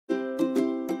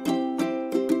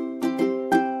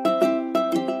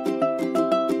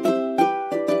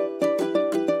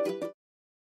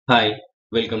Hi,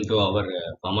 welcome to our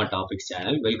Pharma Topics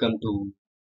channel. Welcome to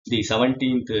the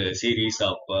 17th series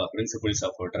of Principles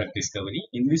of Drug Discovery.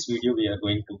 In this video, we are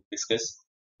going to discuss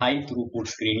high throughput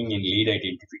screening in lead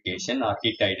identification or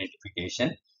hit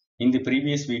identification. In the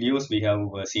previous videos, we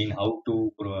have seen how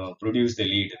to produce the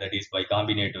lead, that is by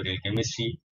combinatorial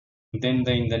chemistry. Then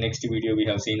in the next video, we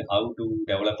have seen how to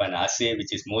develop an assay,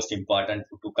 which is most important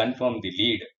to confirm the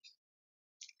lead.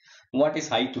 What is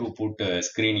high throughput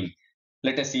screening?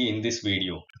 Let us see in this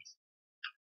video.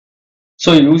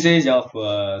 So usage of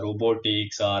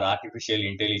robotics or artificial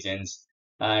intelligence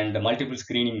and multiple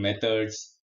screening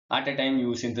methods. At a time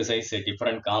you synthesize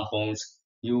different compounds,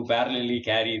 you parallelly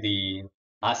carry the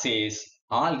assays,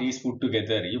 all these put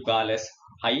together you call as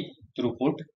high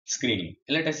throughput screening.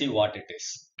 Let us see what it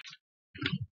is.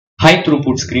 High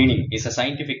throughput screening is a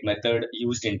scientific method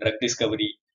used in drug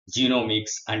discovery,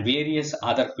 genomics and various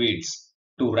other fields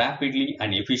to rapidly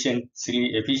and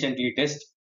efficiently test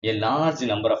a large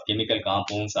number of chemical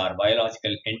compounds or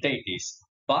biological entities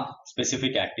for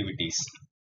specific activities.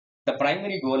 The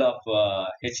primary goal of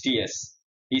HTS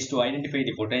is to identify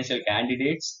the potential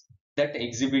candidates that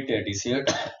exhibit a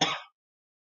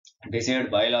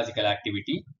desired biological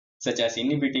activity, such as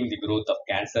inhibiting the growth of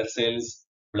cancer cells,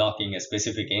 blocking a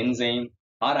specific enzyme,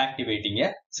 or activating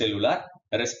a cellular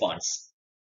response.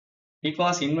 It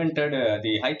was invented,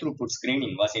 the high throughput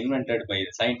screening was invented by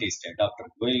the scientist Dr.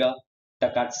 Goila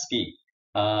Takatsky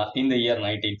in the year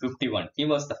 1951. He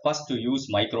was the first to use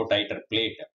microtiter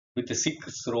plate with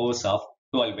 6 rows of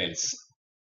 12 wells.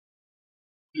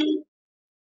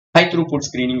 High throughput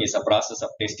screening is a process of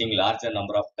testing larger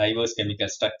number of diverse chemical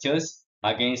structures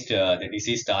against the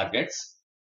disease targets.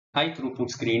 High throughput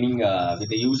screening with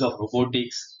the use of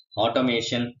robotics,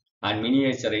 automation and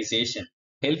miniaturization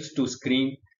helps to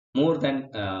screen more than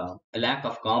a lakh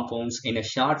of compounds in a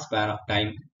short span of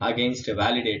time against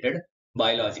validated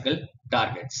biological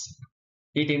targets.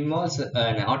 It involves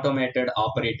an automated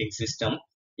operating system,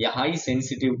 a high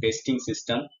sensitive testing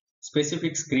system,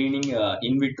 specific screening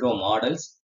in vitro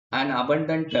models, an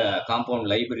abundant compound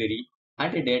library,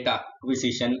 and a data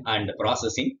acquisition and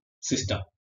processing system.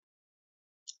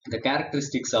 The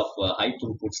characteristics of high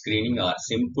throughput screening are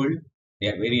simple, they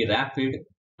are very rapid,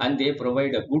 and they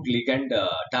provide a good ligand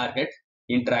target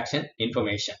interaction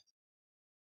information.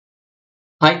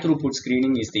 High throughput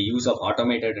screening is the use of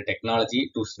automated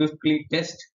technology to swiftly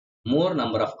test more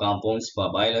number of compounds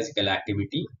for biological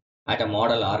activity at a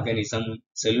model organism,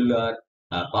 cellular,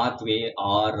 pathway,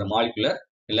 or molecular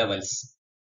levels.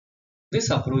 This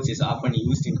approach is often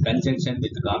used in conjunction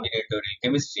with combinatorial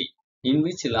chemistry, in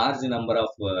which a large number of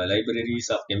libraries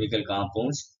of chemical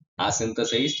compounds are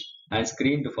synthesized and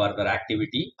screened for their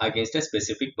activity against a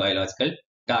specific biological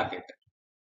target.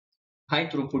 High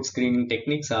throughput screening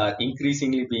techniques are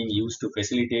increasingly being used to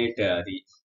facilitate the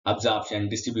absorption,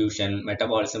 distribution,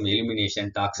 metabolism,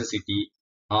 elimination, toxicity,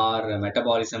 or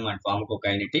metabolism and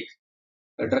pharmacokinetic,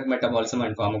 drug metabolism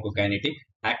and pharmacokinetic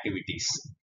activities.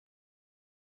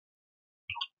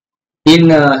 In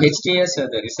HTS,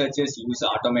 the researchers use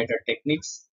automated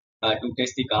techniques to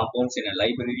test the compounds in a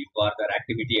library for their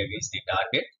activity against the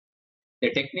target. The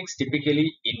techniques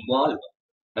typically involve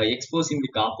exposing the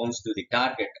compounds to the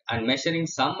target and measuring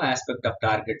some aspect of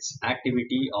target's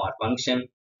activity or function,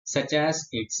 such as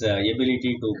its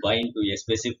ability to bind to a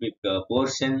specific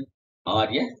portion or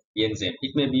a enzyme.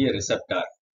 It may be a receptor.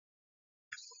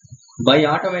 By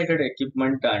automated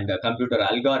equipment and computer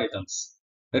algorithms,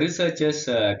 researchers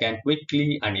can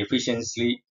quickly and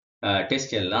efficiently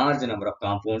test a large number of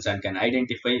compounds and can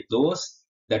identify those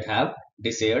that have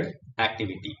desired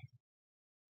activity.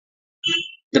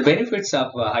 The benefits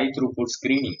of high throughput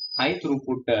screening. High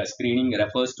throughput screening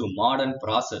refers to modern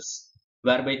process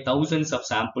whereby thousands of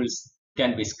samples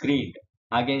can be screened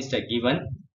against a given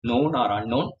known or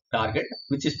unknown target,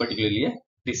 which is particularly a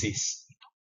disease.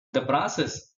 The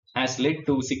process has led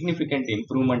to significant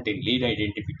improvement in lead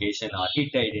identification or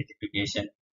hit identification,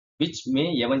 which may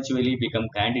eventually become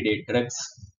candidate drugs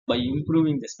by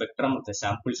improving the spectrum of the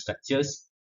sample structures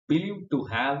believed to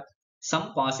have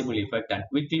some possible effect and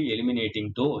quickly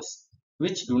eliminating those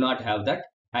which do not have that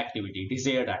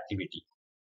desired activity.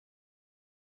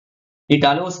 It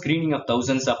allows screening of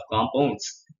thousands of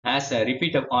compounds as a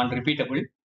repeatable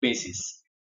basis.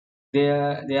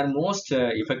 Their most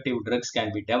effective drugs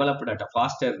can be developed at a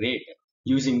faster rate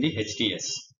using the HTS.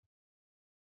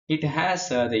 It has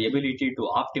the ability to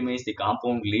optimize the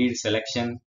compound lead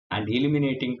selection and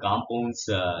eliminating compounds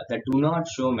that do not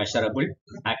show measurable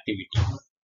activity.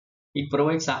 It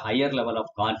provides a higher level of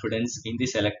confidence in the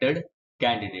selected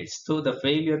candidates, so the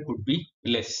failure could be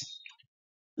less.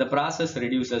 The process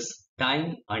reduces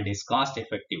time and is cost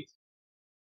effective.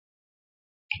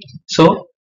 So,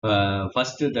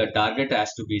 first the target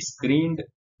has to be screened,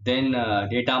 then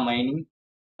data mining,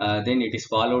 then it is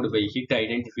followed by hit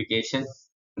identification,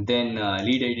 then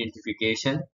lead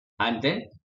identification, and then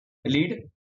lead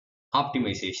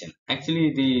optimization.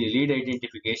 Actually, the lead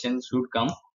identification should come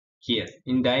here.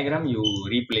 In diagram, you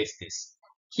replace this.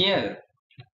 Here,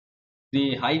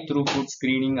 the high throughput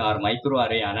screening or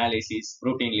microarray analysis,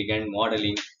 protein ligand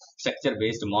modeling,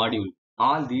 structure-based module,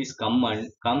 all these come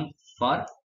for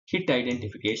hit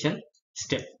identification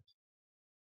step.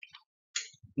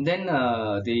 Then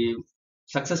the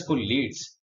successful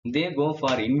leads, they go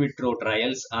for in vitro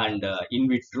trials and in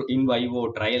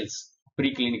vivo trials,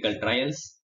 preclinical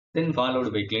trials, then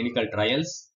followed by clinical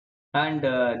trials, and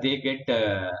they get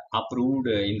approved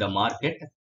in the market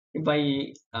by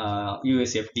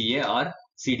US FDA or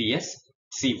CDS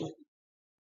CO.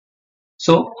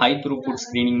 So high throughput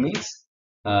screening means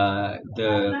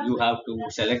you have to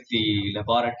select the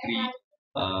laboratory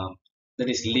that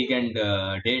is ligand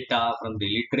data from the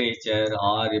literature,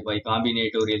 or by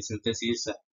combinatorial synthesis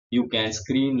you can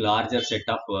screen larger set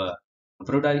of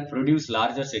produce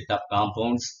larger set of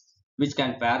compounds which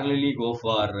can parallelly go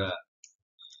for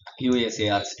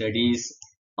QSAR studies,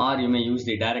 or you may use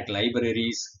the direct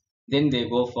libraries. Then they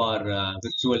go for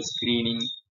virtual screening,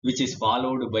 which is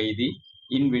followed by the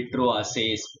in vitro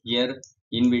assays. Here,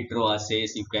 in vitro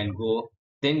assays you can go.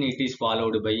 Then it is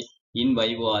followed by in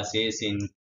vivo assays in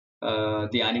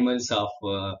the animals of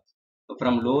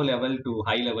from low level to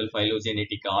high level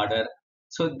phylogenetic order.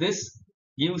 So this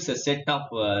gives a set of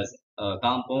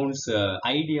compounds,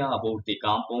 idea about the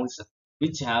compounds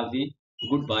which have the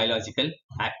good biological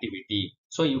activity.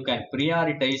 So you can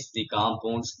prioritize the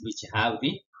compounds which have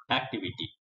the activity.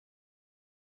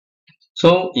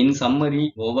 So in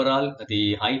summary, overall,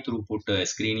 the high throughput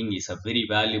screening is a very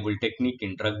valuable technique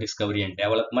in drug discovery and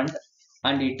development,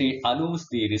 and it allows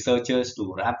the researchers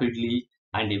to rapidly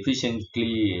and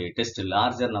efficiently test a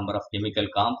larger number of chemical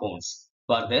compounds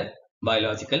for their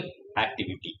biological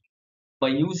activity. By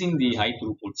using the high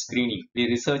throughput screening, the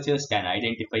researchers can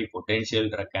identify potential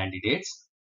drug candidates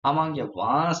among a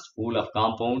vast pool of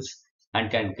compounds and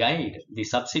can guide the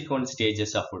subsequent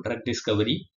stages of drug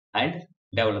discovery and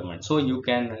development. So you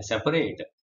can separate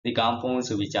the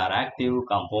compounds which are active,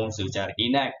 compounds which are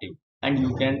inactive, and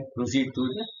you can proceed to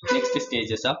the next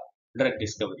stages of drug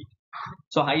discovery.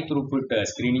 So high throughput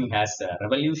screening has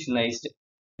revolutionized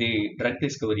the drug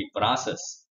discovery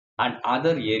process and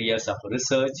other areas of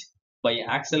research by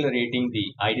accelerating the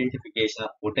identification of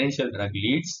potential drug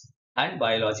leads and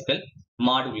biological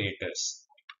modulators.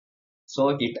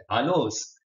 So it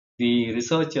allows the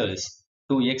researchers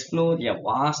to explore a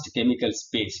vast chemical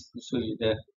space. So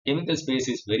the chemical space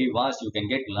is very vast. You can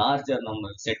get larger number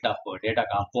set of data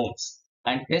compounds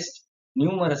and test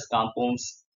numerous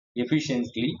compounds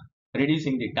efficiently,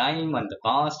 reducing the time and the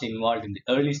cost involved in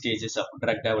the early stages of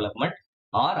drug development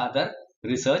or other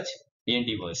research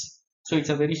endeavors. So it's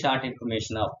a very short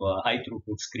information of high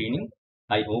throughput screening.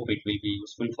 I hope it will be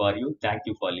useful for you. Thank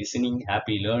you for listening.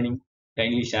 Happy learning.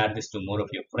 Kindly share this to more of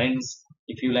your friends.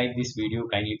 If you like this video,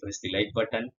 kindly press the like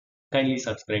button. Kindly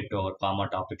subscribe to our Pharma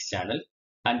Topics channel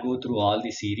and go through all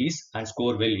the series and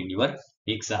score well in your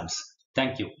exams.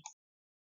 Thank you.